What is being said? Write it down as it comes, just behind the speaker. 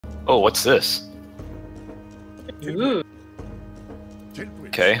Oh, what's this? Ooh.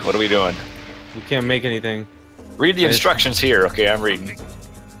 Okay, what are we doing? You can't make anything. Read the instructions here. Okay, I'm reading.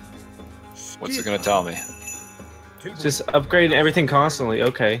 What's it gonna tell me? Just upgrade everything constantly.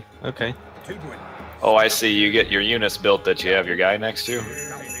 Okay, okay. Oh, I see. You get your units built that you have your guy next to.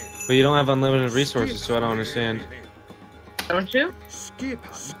 But you don't have unlimited resources, so I don't understand. Don't you?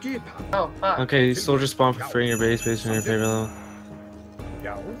 Oh, fuck. Okay, soldiers spawn for free in your base based on your favorite level.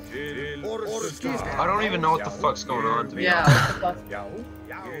 I don't even know what the fuck's going on, to be Yeah, honest. what the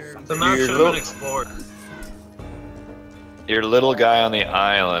fuck? The map should have been explored. Your little guy on the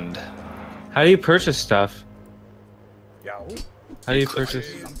island. How do you purchase stuff? How do you purchase?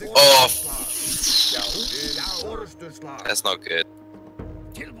 Oh, that's not good.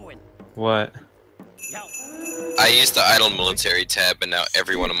 What? I used the idle military tab, and now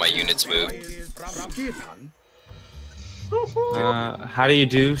every one of my units moved. How do you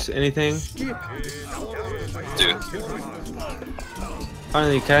do anything? Dude,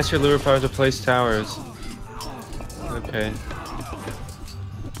 Finally, cast your lure power to place towers. Okay.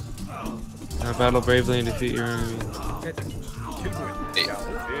 Now battle bravely and defeat your enemy. hey,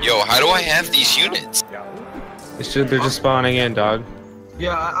 yo, how do I have these units? They're just spawning in, dog.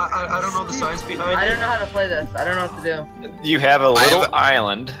 Yeah, I don't know the science behind I it. don't know how to play this. I don't know what to do. You have a little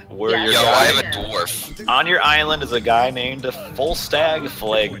island where Yeah. your Yo, I guy, have a dwarf. on your island is a guy named a full stag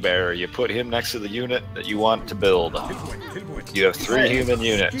flag bearer. You put him next to the unit that you want to build. You have 3 human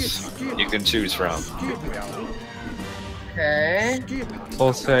units you can choose from. Okay.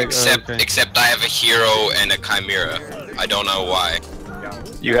 Full sec. Except I have a hero and a chimera. I don't know why.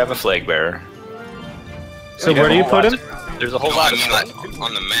 You have a flag bearer. So where do you put him? There's a whole No, lot I of mean stuff. like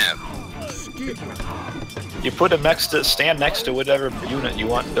on the map. You put him stand next to whatever unit you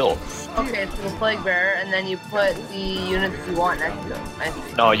want built. Okay, so the flag bearer, and then you put the units you want next to them. I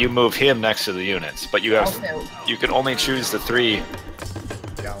see. No, you move him next to the units, but you have Okay. you can only choose the 3.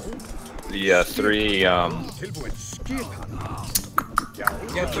 The 3 Yeah,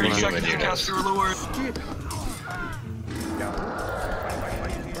 3 Human seconds to units. cast your lure.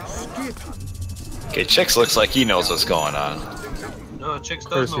 Okay, Chicks looks like he knows what's going on. No, Chicks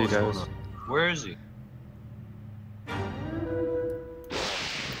Of course does know he what's does. going on. Where is he?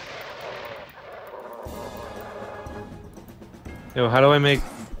 Yo, how do I make?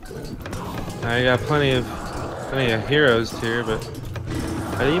 I got plenty of heroes here, but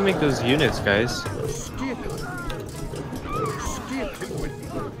how do you make those units, guys?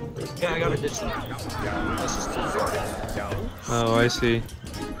 Yeah, I gotta ditch them. This is too far. Oh, I see.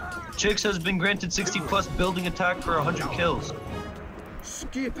 Chicks has been granted 60 plus building attack for 100 kills.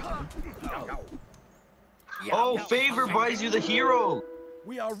 Oh, favor buys you the hero.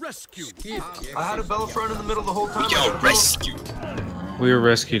 We are rescued. I had a Belafront in the middle the whole time. Yo, rescue. We were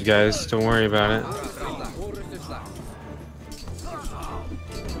rescued, guys. Don't worry about it.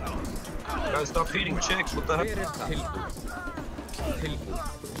 Guys, stop feeding chicks. What the heck?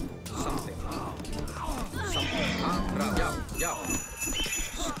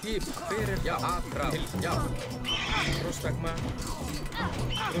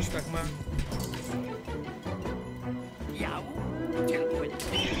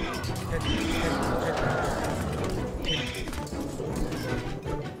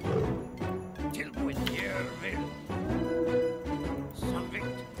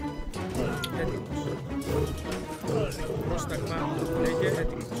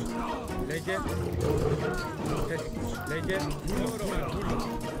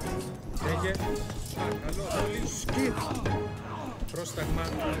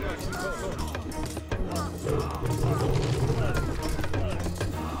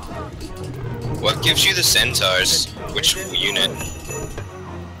 What gives you the centaurs? Which unit?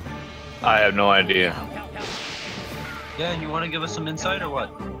 I have no idea. Yeah, you want to give us some insight or what?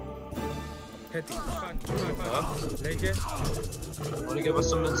 Want to give us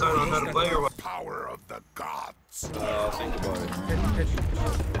some insight on how to play or what? Power of the gods. Think about it.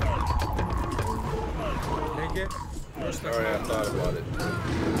 Sorry, I thought about it.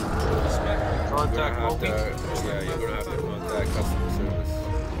 Contact Moby. Yeah, you're gonna have to contact customer service.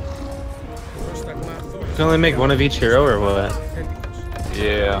 You can only make one of each hero, or what?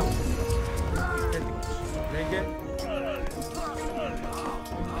 Yeah.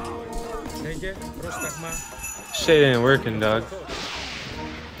 Shit ain't working, dog.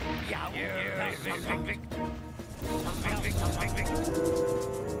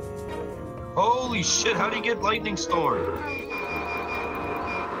 Holy shit, how do you get lightning storm?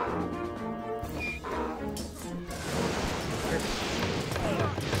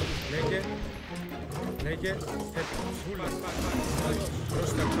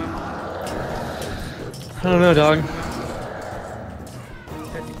 I don't know, dog.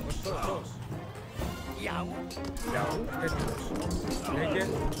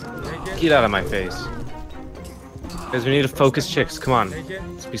 Get out of my face. Guys, we need to focus chicks. Come on.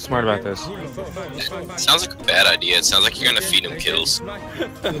 Let's be smart about this. Sounds like a bad idea. It sounds like you're gonna feed him kills.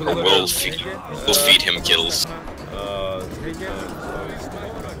 Or we'll feed him kills.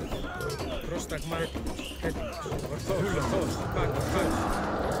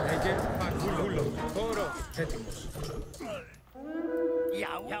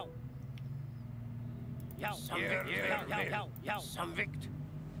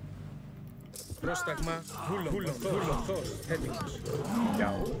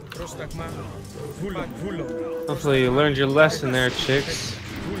 Hopefully you learned your lesson there, chicks.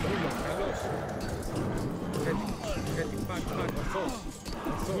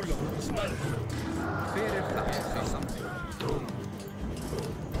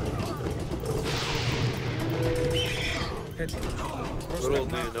 Little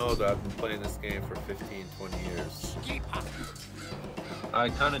do you know that I've been playing this game for 15, 20 years. I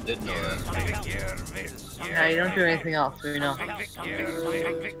kind of did know that. Yeah, you don't do anything else, we know. I'm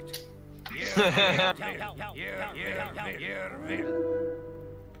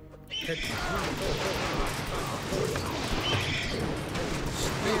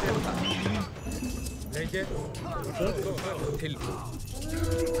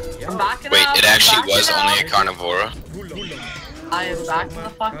backing Wait, up, it I'm actually backing was up. only a carnivora? I am backing the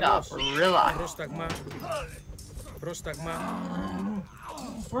fuck up. Relax.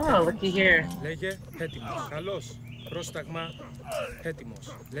 Oh, looky here.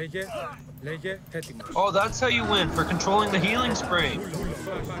 Oh, that's how you win, for controlling the healing spray.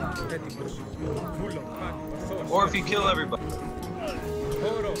 Or if you kill everybody.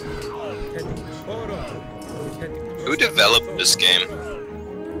 Who developed this game?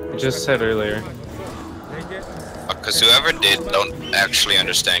 I just said earlier. Because whoever did don't actually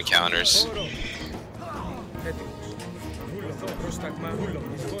understand counters.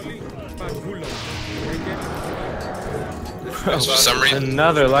 For some reason,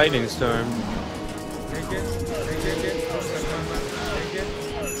 Another lightning storm.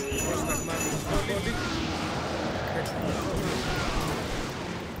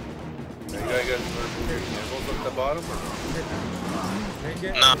 You guys got animals at the bottom?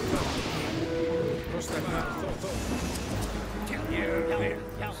 no.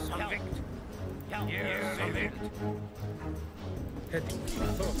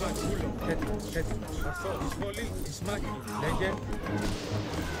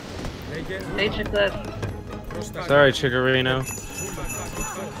 Hey, Chiclet. Sorry, Chickarino.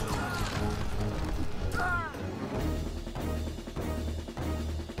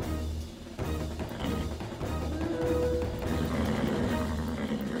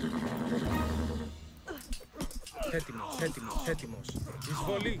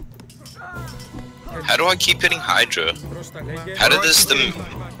 How do I keep hitting Hydra? How does the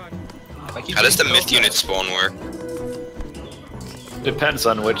myth unit spawn work? Depends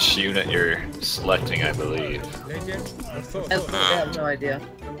on which unit you're selecting, I believe. I have no idea.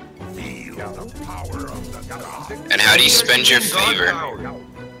 And how do you spend your favor?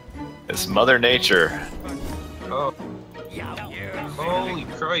 It's Mother Nature. Oh. Holy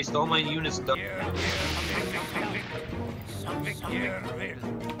Christ, all my units died.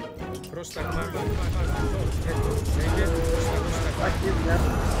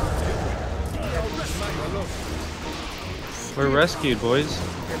 We're rescued, boys.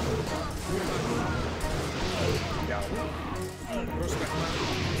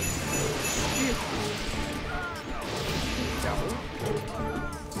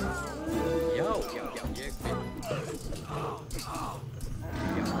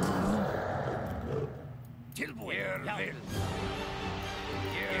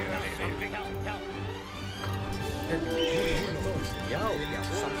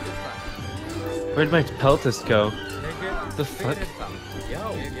 Where'd my peltist go? What the fuck?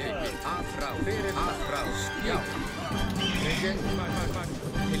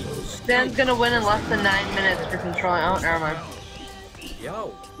 Stan's gonna win in less than 9 minutes for controlling. Oh, never mind.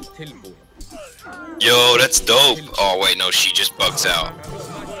 Yo, that's dope. Oh wait, no, she just bugs out.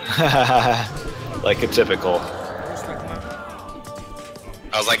 Like a typical.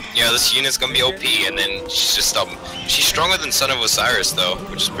 I was like, yeah, this unit's gonna be OP, and then she's just she's stronger than Son of Osiris though,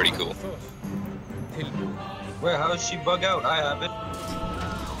 which is pretty cool. Where, how does she bug out? I have it.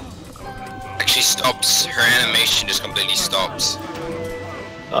 Actually stops, her animation just completely stops.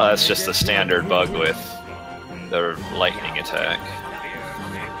 That's just the standard bug with the lightning attack.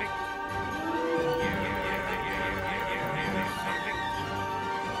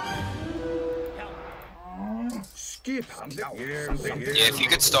 Yeah, if you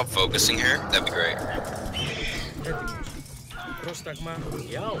could stop focusing here, that'd be great. Πρόσταγμα.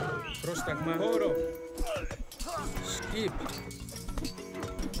 Πρόσταγμα. Χώρο. Skip.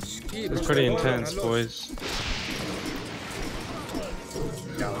 Skip. It's pretty intense, boys.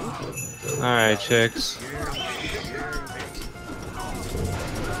 Alright, chicks.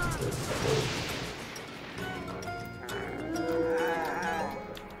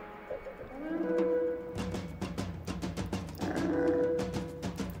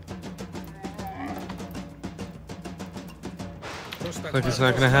 Looks like it's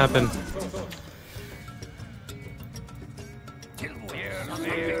not gonna happen.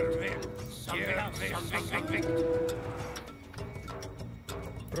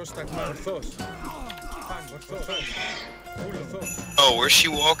 Oh, where's she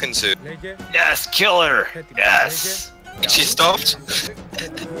walking to? Yes, kill her. Yes. She stopped?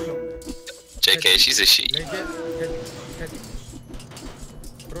 JK, she's a she.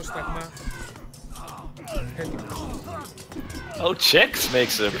 Oh, Chicks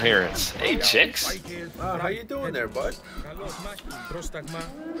makes an appearance. Hey, Chicks. How you doing there, bud?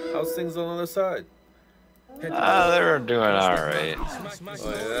 How's things on the other side? They're doing alright.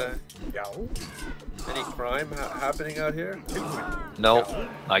 Oh yeah? Any crime happening out here? Nope.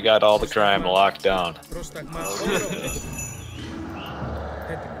 I got all the crime locked down.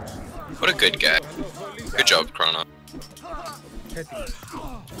 What a good guy. Good job, Chrono.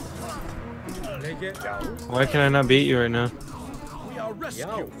 Why can I not beat you right now?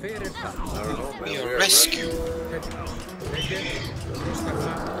 We are rescue.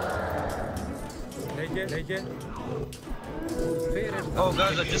 Oh,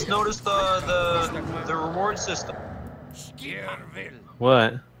 guys, I just noticed the reward system.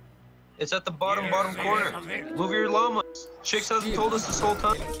 What? It's at the bottom corner. Move your llamas. Chicks hasn't told us this whole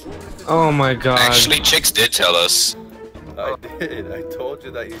time. Oh my god. Actually, Chicks did tell us. I did. I told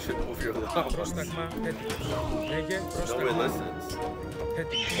you that you should move your llamas. Nobody listens.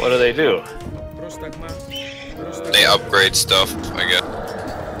 What do they do? They upgrade stuff, I guess.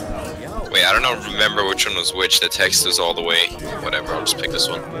 Wait, I don't remember which one was which. The text is all the way. Whatever, I'll just pick this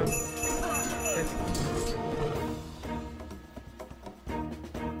one.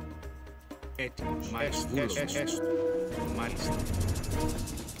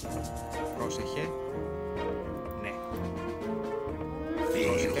 Πρόσεχε. Ναι.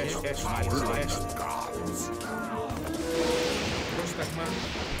 Πρόσταγμα.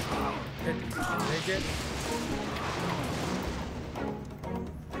 Έτοιμος. Λέγε.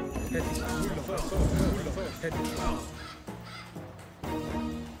 Έτοιμος. Έτοιμος.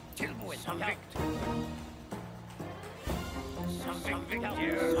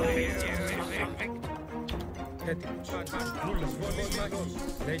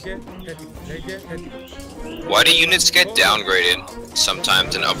 Why do units get downgraded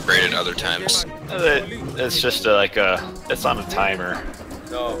sometimes and upgraded other times? It's just it's on a timer.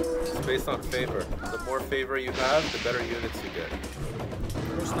 No, it's based on favor. The more favor you have, the better units you get.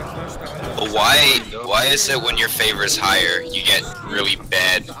 But why is it when your favor is higher, you get really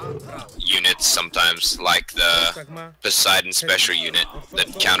bad units sometimes, like the Poseidon special unit that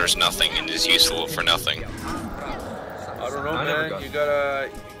counters nothing and is useful for nothing? I don't know, man. You gotta,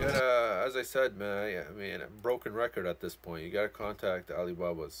 as I said, man, I mean, broken record at this point. You gotta contact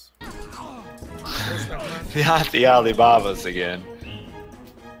Alibaba's. Not the Alibabas again.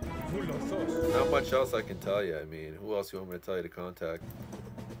 Not much else I can tell you. I mean, who else you want me to tell you to contact?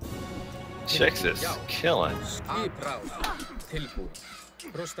 Chicks is killing.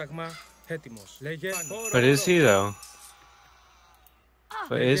 But is he though?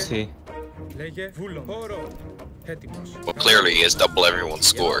 But is he? Well, clearly he has double everyone's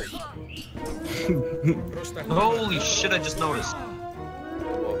score. Holy shit, I just noticed.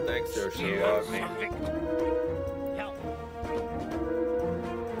 Well, thanks there, Sherlock.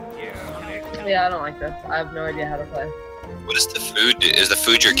 Yeah, I don't like this. I have no idea how to play. What is the food? Is the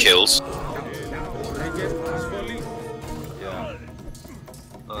food your kills? Yeah.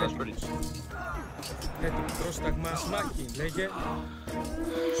 Oh, that's pretty.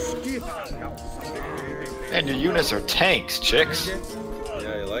 And your units are tanks, Chicks.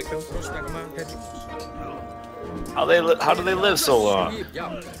 Yeah, you like them? How do they live so long? I don't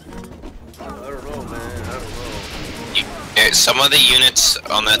know, man. I don't know. Some of the units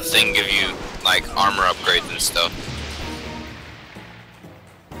on that thing give you like armor upgrades and stuff.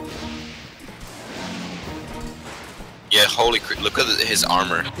 Yeah, holy crap! Look at his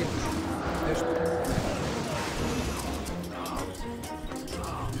armor.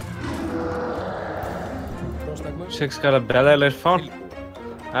 Chick's got a bel phone.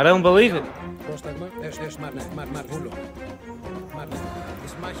 I don't believe it. Πρόσταγμα, βούλο. Μάρνε,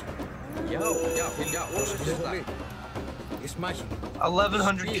 εις μάχη. Πρόσεχε πολύ. Εις μάχη.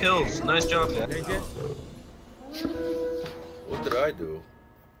 1100 kills. Nice job, man. Λέγε. What did I do?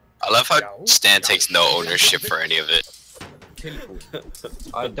 I love how Stan takes no ownership for any of it.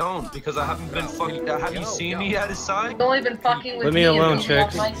 I don't, because I haven't been fucking. Have you seen me at his side? He's only been fucking with Let me me alone, and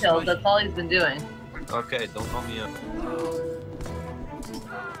chicks. my kills. That's all he's been doing. Okay, don't call me up.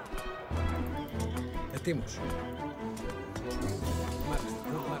 Ετοίμος.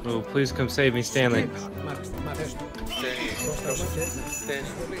 Oh, please come save me, Stanley.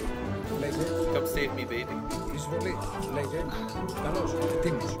 Stanley, come save me, baby. Εισβολή, λέγε. Καλώς,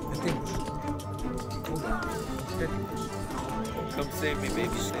 ετοίμος. Έτοιμος. Come save me,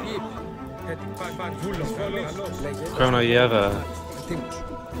 baby. Σκύπ. Βούλο, καλώς, λέγε. Chrono, Ετοίμος.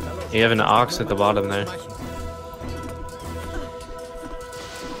 you have an ox at the bottom there.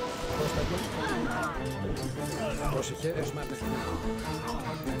 Πρόσεχε, εσμάρνε.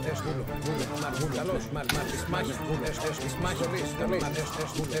 Βούλο, καλώς,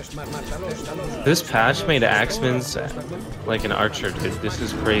 This patch made Axeman's like an archer, dude. This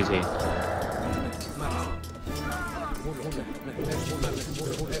is crazy.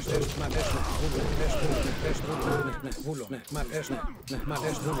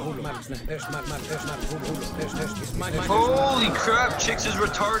 Holy crap, Chicks is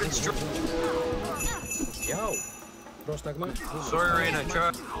retarded. Πρόσταγμα. Sorry, Rain, I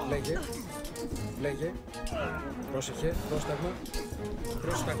tried. Λέγε. Πρόσεχε, πρόσταγμα.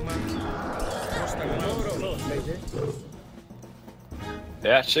 Λέγε.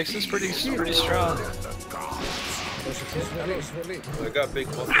 Yeah, Chicks is pretty strong. Πρόσεχε, εισβολή. I got big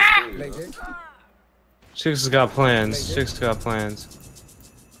muscles too. Λέγε. Chicks has got plans. Chicks got plans.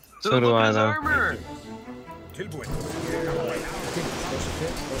 So Dude, do look I, at his though. armor.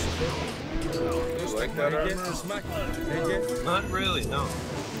 You like that armor? Not really, no.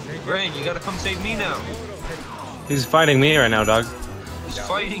 Rain, you gotta come save me now. He's fighting me right now, dog. He's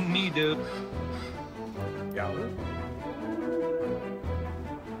fighting me, dude.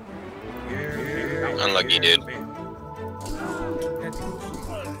 Unlucky, dude.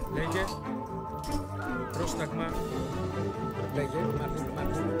 Λέγε. Πρόσταγμα. Λέγε.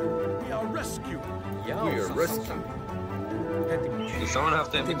 We are rescued. We are rescued. Έτοιμος. Does someone have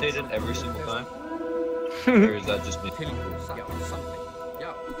to amputate it every single time? Or is that just me?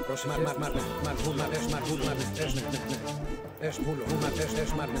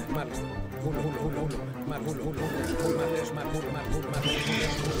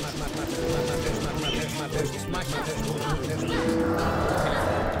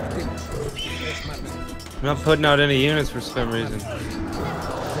 I'm not putting out any units for some reason.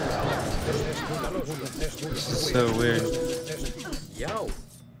 This is so weird.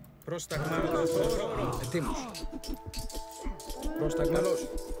 Πρόσταγμα. Ετοίμος. Πρόσταγμα.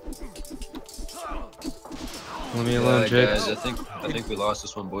 Let me alone, guys, Jix. I think we lost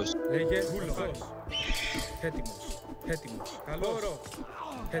this one, boys. Λέγε. Έτοιμος. Καλό.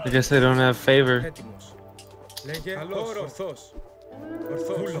 I guess they don't have favor. Έτοιμος. Λέγε. Ορθός.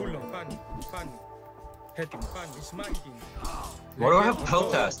 Πάνι. Έτοιμος. Why do I have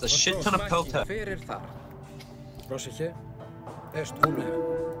peltast? A shit ton of peltast. Πρόσεχε.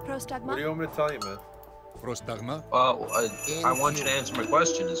 What do you want me to tell you, man? Πρόσταγμα. I want you to answer my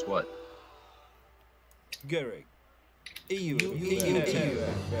question, is what? Garrick.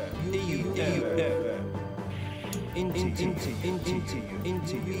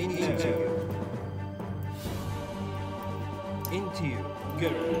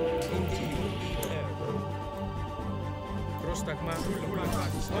 Πρόσταγμα.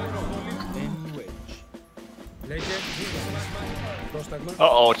 Λέγε. Πρόσταγμα.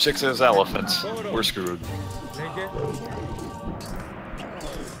 Uh-oh, Chicks has elephants. We're screwed. Λέγε.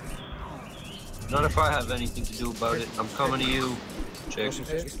 Not if I have anything to do about it. I'm coming to you, Chicks.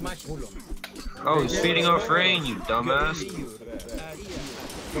 Oh, he's feeding off Rain, you dumbass.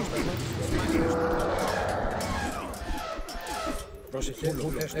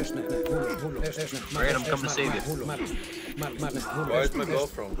 Rain, I'm coming to save you. Why is my bell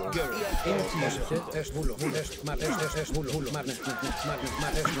from going?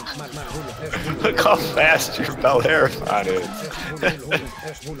 Look how fast your Bellerophon is.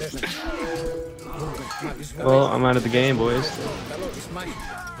 Well, I'm out of the game, boys.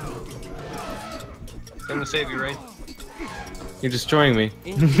 Coming to save you, Rain. You're destroying me.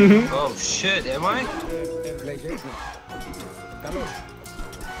 Oh shit, am I?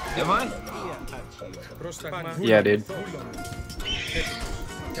 Am I? Yeah, dude.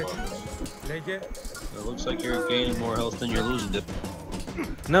 Λέγε. It looks like you're gaining more health than you're losing, Dip.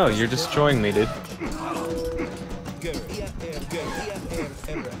 No, you're destroying me, dude.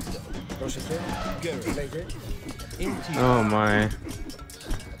 Oh my.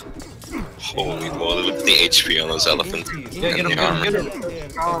 Holy moly, look at the HP on those elephants. Yeah, get him, And get the him, armor. get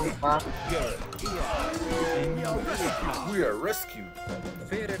him. Oh, fuck. We are rescued.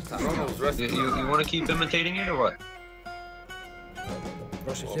 Chrono's rescued. You want to keep imitating it or what?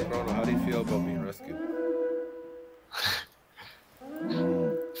 Oh, Chrono, how do you feel about being rescued?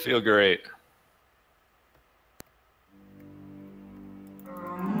 Feel great.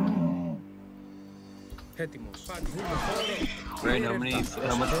 Rain, how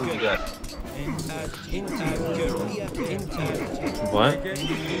much food you got? What?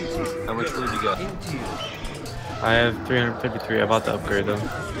 How much food you got? I have 353. I bought the upgrade though.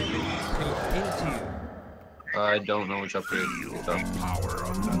 I don't know which upgrade. So.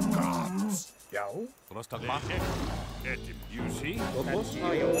 Prostagma. You see?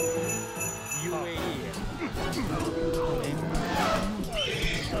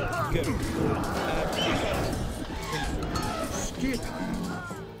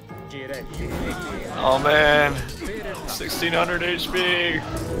 Oh man, 1600 HP.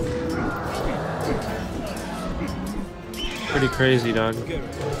 Pretty crazy, dog.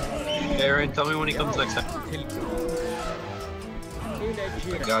 Hey, Rain, tell me when he comes next time.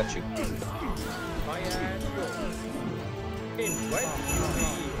 I got you.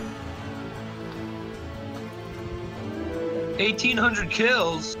 $1,800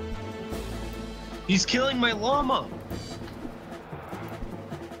 kills? He's killing my llama!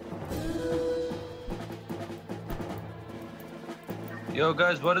 Yo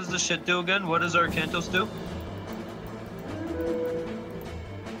guys, what does this shit do again? What does our Cantos do?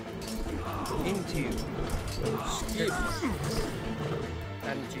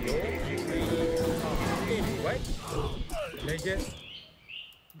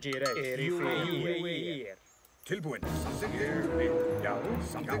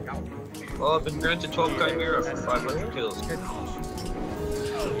 Well, I've been granted 12 Chimera for 500 kills.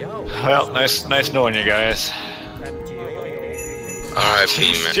 Well, nice knowing you guys.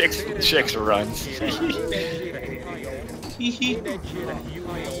 R.I.P. man. Chicks runs. If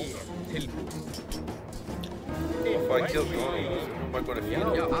I kill Chrono, who am I going to feed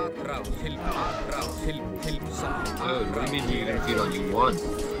on? Dude, what do you mean you're gonna feed on you one?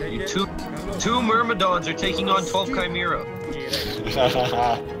 You two Myrmidons are taking on 12 Chimera.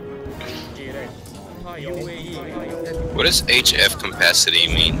 What does HF capacity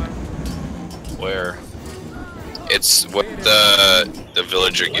mean? Where? It's what the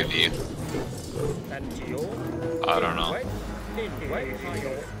villager give you. I don't know.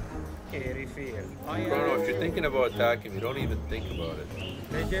 Chrono, if you're thinking about attacking me, don't even think about it.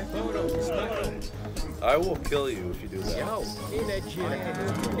 I will kill you if you do that.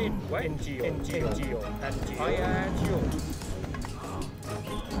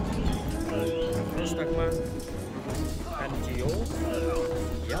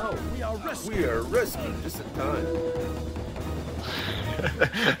 We are rescued just in time.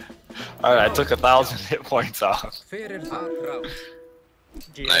 Alright, I took 1,000 hit points off.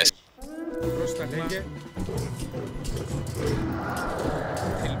 Nice.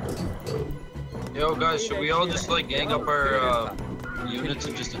 Yo guys, should we all just like gang up our units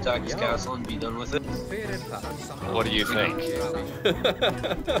and just attack his castle and be done with it? What do you think?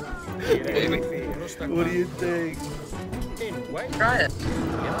 What do you think? Try it.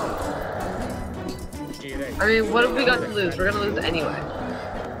 I mean, what have we got to lose? We're gonna lose anyway.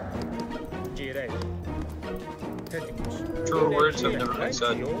 Truer words have never been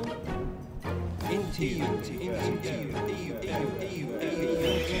said.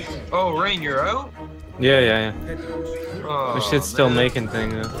 Oh, Rain, you're out? Yeah. Oh, This shit's still man. making thing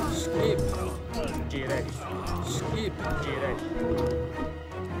though.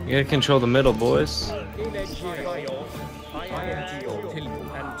 You gotta control the middle, boys.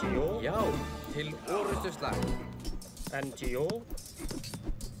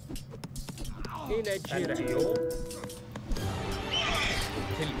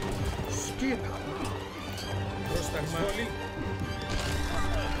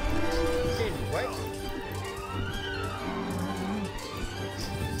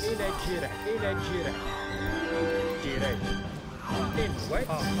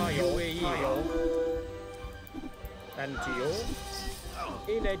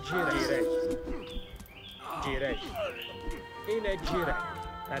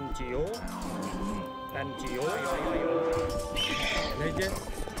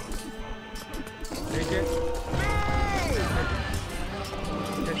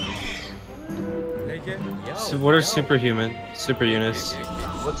 So what are super units?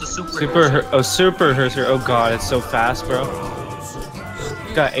 What's a super? Super Herser. Oh god, it's so fast, bro.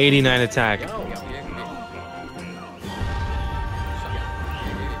 Got 89 attack.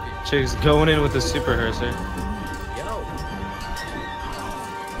 Chicks going in with the Super Herser.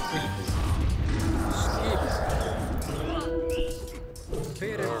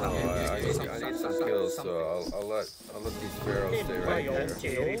 So I'll let these pharaohs stay right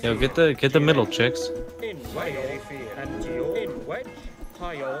here. Yo, get the middle, chicks.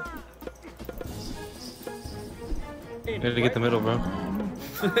 Gotta get the middle, bro.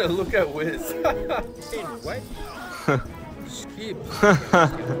 Look at Wiz.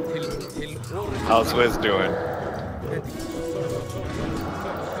 How's Wiz doing?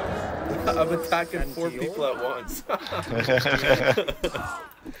 I'm attacking 4 people at once.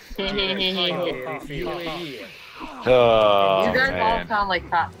 Oh, you guys man. all sound like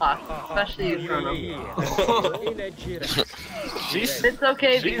fat fucks, especially you, Chrono. It's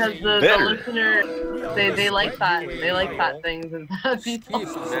okay because the listener, they like fat things and fat people.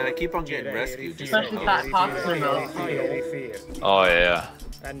 Man, I keep on getting rescued. Especially fat cocks in those. Oh yeah.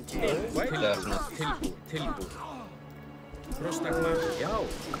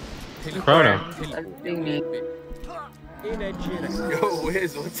 Chrono. That's being mean. Yo,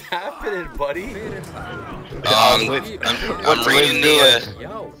 Wiz, what's happening, buddy? I'm reading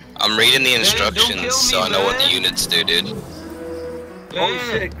I'm reading the instructions, so I know what the units do, dude. Oh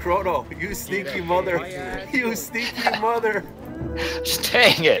shit, Chrono, you sneaky mother. You sneaky mother.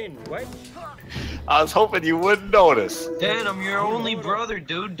 Dang it. I was hoping you wouldn't notice. Dan, I'm your only brother,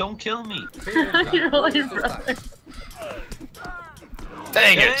 dude. Don't kill me. Your only brother.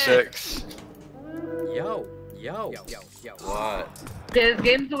 Dang it, chicks. What? Okay, this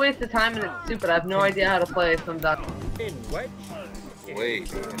game's a waste of time and it's stupid. I have no idea how to play, so I'm done. Wait.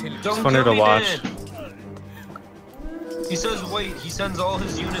 It's funny to watch. Dan. He says wait, he sends all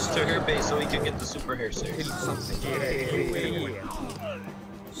his units to her base so he can get the super hair series.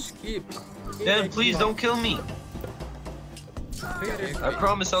 Dan, please don't kill me. I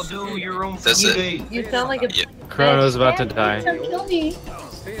promise I'll do your own That's fucking it. day. You sound like a... Chrono's about to die. Don't kill me.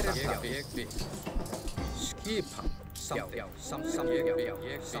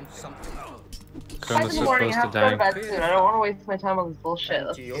 Chrono's In the morning, I supposed to have to go to die. bed soon. I don't want to waste my time on this bullshit.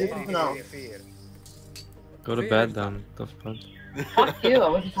 Let's do something else. Go to bed then. The fuck? Fuck you, I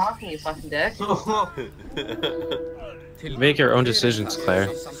wasn't talking to you, fucking dick. Make your own decisions, Claire.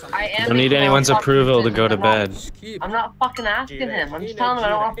 I am Don't need making my own anyone's fucking approval to go to decisions. bed. I'm not fucking asking him. I'm just telling him I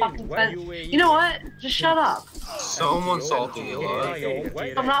don't want to fucking spend... You know what? Just shut up. Someone salty a lot.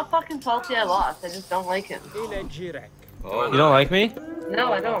 I'm not fucking salty I lost. I just don't like him. You don't like me?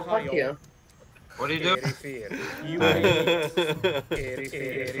 No, I don't. Fuck you. What do you do?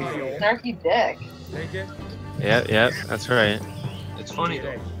 Snarky dick. Yeah, that's right. It's funny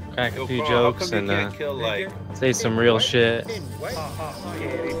though. Crack a few How jokes come you and can't kill, like... say some real shit.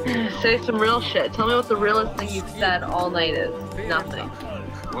 Say some real shit. Tell me what the realest thing you've said all night is. Nothing.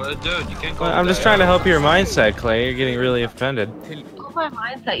 Well, dude, you can't go. Well, I'm just trying to help your mindset, Clay. You're getting really offended. What's my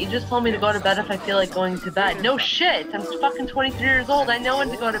mindset? You just told me to go to bed if I feel like going to bed. No shit. I'm fucking 23 years old. I know when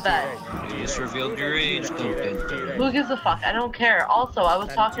to go to bed. You just revealed your age, stupid. Who gives a fuck? I don't care. Also, I was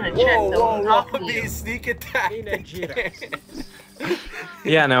talking to chicks. I Whoa, wasn't talking to you. me sneak attack.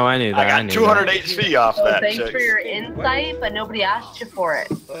 Yeah, no, I knew that. I got knew 200 that. HP off So that, thanks chicks. for your insight, but nobody asked you for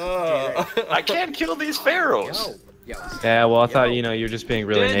it. I can't kill these pharaohs. Yeah, well, I thought you were just being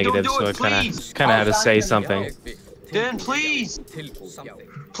really Dan, negative, don't do so I it, please. kind of had to say something. Dan, please!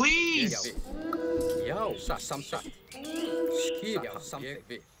 Please!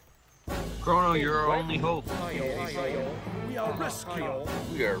 Chrono, you're our only hope. We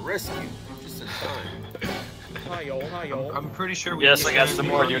are rescued. Just in time. I'm pretty sure we Yes, I got some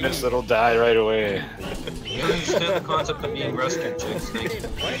more units that'll die right away. You understand the concept of being rescued, chicks. Thank you.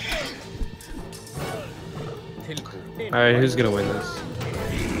 Alright, who's gonna win this?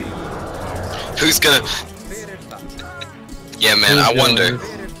 Who's gonna... Yeah, man, I Who's gonna wonder. win?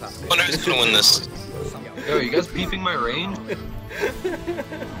 I wonder who's gonna win this. Yo, you guys peeping my range?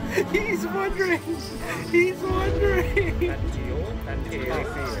 He's wondering. He's wondering.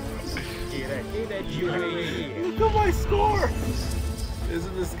 Look at my score.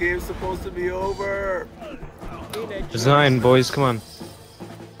 Isn't this game supposed to be over? Resign, boys, come on.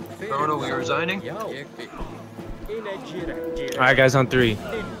 Chrono, we resigning? Alright, guys, on 3.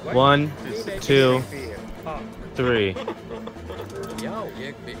 1, 2, 3. That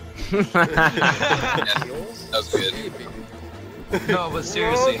was good. No, but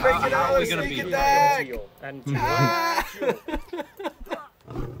seriously, how are we gonna beat?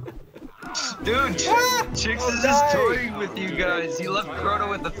 Dude, Chicks is just toying with you guys. He left Chrono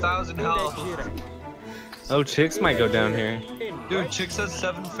with 1,000 health. Oh, Chicks might go down here. Dude, Chicks has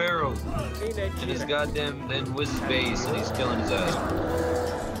 7 pharaohs in his goddamn Wiz's base, and he's killing his ass.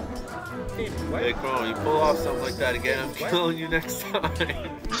 Hey, Chrono, you pull off something like that again, I'm killing you next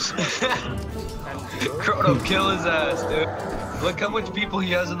time. Chrono, kill his ass, dude. Look how much people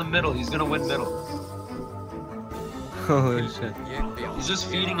he has in the middle. He's gonna win middle. Holy shit. He's just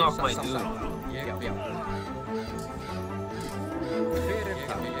feeding off my dude.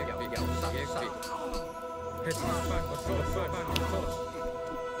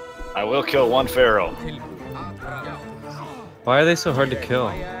 I will kill one pharaoh. Why are they so hard to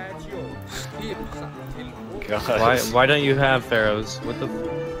kill? Why don't you have pharaohs? What the?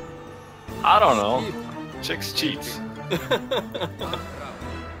 I don't know. Chicks cheats.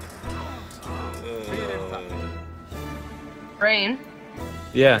 Rain.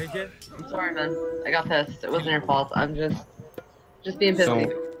 Yeah. I'm sorry, man. I got pissed. It wasn't your fault. I'm just being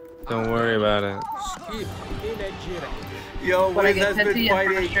pissy. Don't worry about it. Yo, When I Wiz get has been pissy and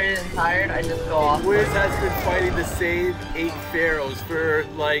fighting. frustrated and tired, I just go off. Wiz has been fighting the same 8 pharaohs for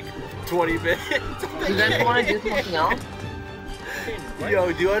like 20 minutes. You guys want to do something else?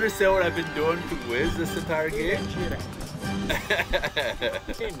 Yo, do you understand what I've been doing to Wiz this entire game?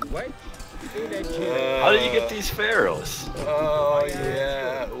 How did you get these pharaohs? Oh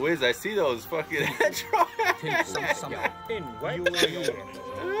yeah, Wiz, I see those fucking hedge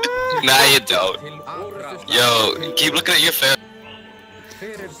Nah, you don't. Yo, keep looking at your pharaoh.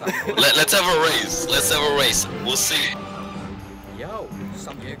 Let's have a race. Let's have a race. We'll see.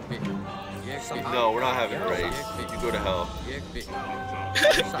 No, we're not having a race. You go to hell.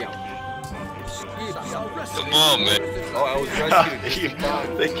 Come on, man. Oh, I was rescued just in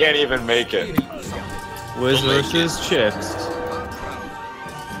time. They can't even make it. Wiz versus Chicks.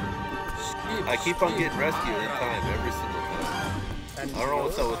 I keep on getting rescued in time every single time. I don't know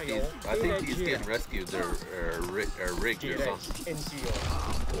what's up with these. I think these getting rescued are rigged or something.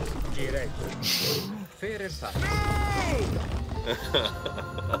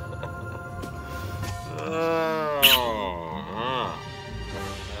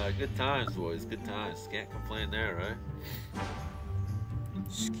 Good times, boys. Good times. Can't complain there, right?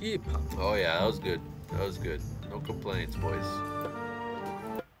 Oh yeah, that was good. That was good. No complaints, boys.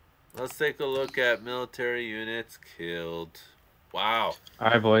 Let's take a look at military units killed. Wow.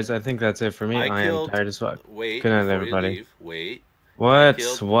 Alright, boys. I think that's it for me. I am tired as fuck. Wait. Good night, before you everybody. leave, wait. What?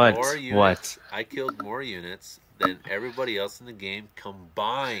 What? What? I killed more units than everybody else in the game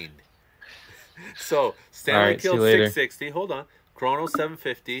combined. So Stanley killed 660. Hold on. Chrono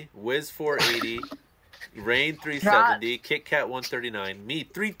 750. Wiz 480. Rain 370. Kit Kat 139. Me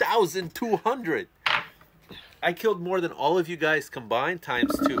 3,200. I killed more than all of you guys combined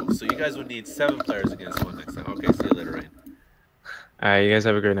times 2. So you guys would need 7 players against 1 next time. Okay, see you later, Rain. Alright, you guys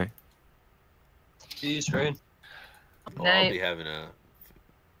have a great night. Peace, Rain. Oh, I'll be having a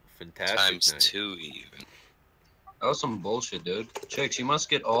fantastic Times night. 2 even. That was some bullshit, dude. Chicks, you must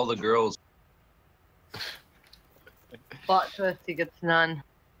get all the girls. Plot twist, he gets none.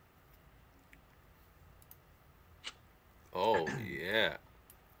 Oh, yeah.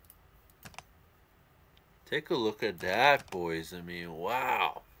 Take a look at that, boys. I mean,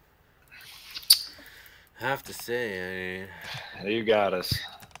 wow. I have to say, You got us.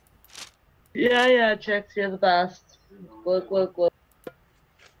 Yeah, Chicks, you're the best. Look.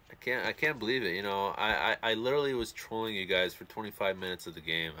 I can't believe it. You know, I literally was trolling you guys for 25 minutes of the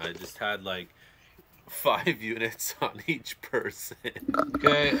game. I just had like 5 units on each person.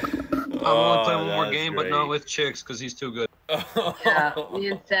 Okay, I want to play one more game, but not with Chicks because he's too good. Yeah, me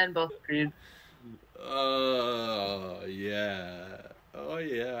and Stan both agreed. Oh yeah. Oh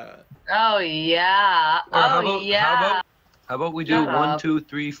yeah. Oh yeah. How about we do Shut 1, up. 2,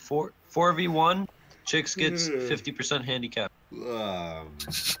 3, 4, 4v1. Chicks gets 50% handicap. Do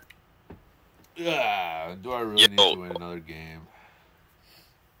I really need to win another game?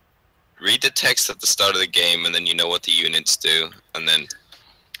 Read the text at the start of the game, and then you know what the units do, and then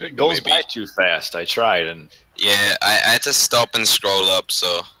It goes by too fast. I tried, and yeah, I had to stop and scroll up,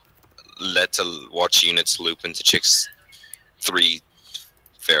 so let to watch units loop into Chicks 3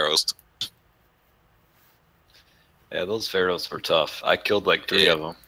 pharaohs. yeah, those pharaohs were tough. I killed like 3 of them.